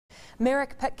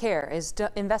Merrick Pet Care is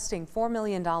investing $4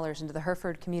 million into the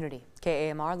Hereford community.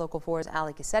 KAMR Local 4's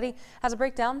Ali Cassetti has a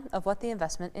breakdown of what the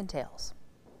investment entails.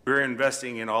 We're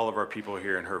investing in all of our people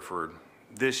here in Hereford.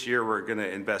 This year we're going to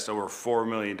invest over $4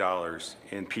 million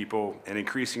in people and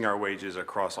increasing our wages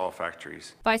across all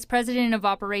factories. Vice President of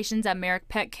Operations at Merrick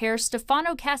Pet Care,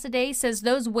 Stefano Cassaday, says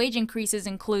those wage increases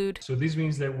include. So this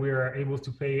means that we are able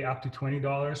to pay up to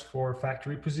 $20 for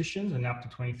factory positions and up to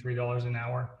 $23 an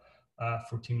hour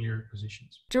for team leader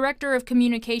positions. Director of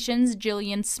Communications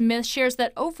Jillian Smith shares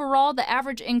that overall the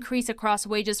average increase across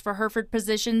wages for Hereford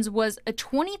positions was a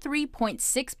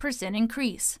 23.6%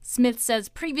 increase. Smith says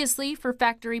previously for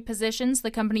factory positions the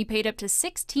company paid up to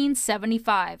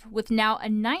 $16.75, with now a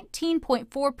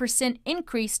 19.4%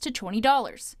 increase to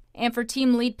 $20. And for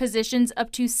team lead positions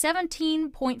up to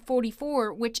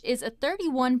 $17.44, which is a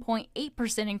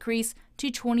 31.8% increase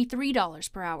to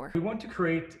 $23 per hour. We want to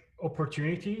create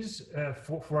opportunities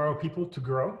for our people to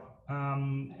grow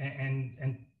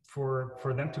and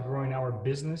for them to grow in our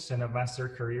business and advance their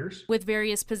careers. With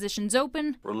various positions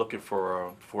open, we're looking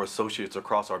for associates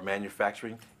across our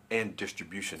manufacturing and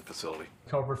distribution facility.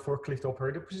 Cover forklift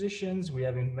operator positions. We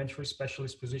have inventory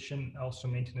specialist position, also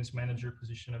maintenance manager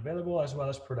position available, as well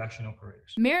as production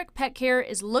operators. Merrick Pet Care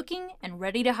is looking and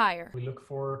ready to hire. We look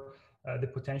for the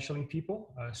potential in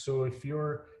people. So if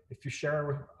you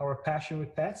share our passion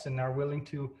with pets and are willing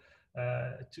to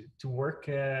work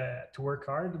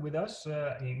hard with us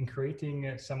in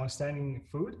creating some outstanding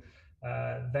food,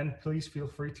 then please feel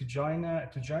free to join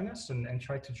us and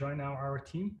try to join our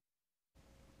team.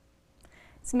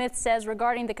 Smith says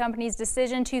regarding the company's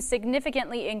decision to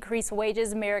significantly increase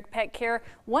wages, Merrick Pet Care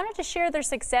wanted to share their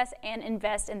success and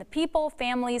invest in the people,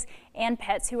 families, and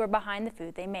pets who are behind the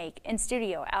food they make. In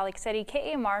studio, Ali Cassetti,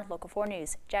 KAMR Local 4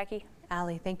 News. Jackie.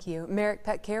 Ali, thank you. Merrick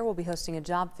Pet Care will be hosting a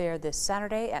job fair this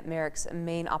Saturday at Merrick's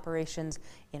main operations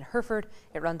in Hereford.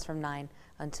 It runs from 9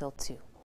 until 2.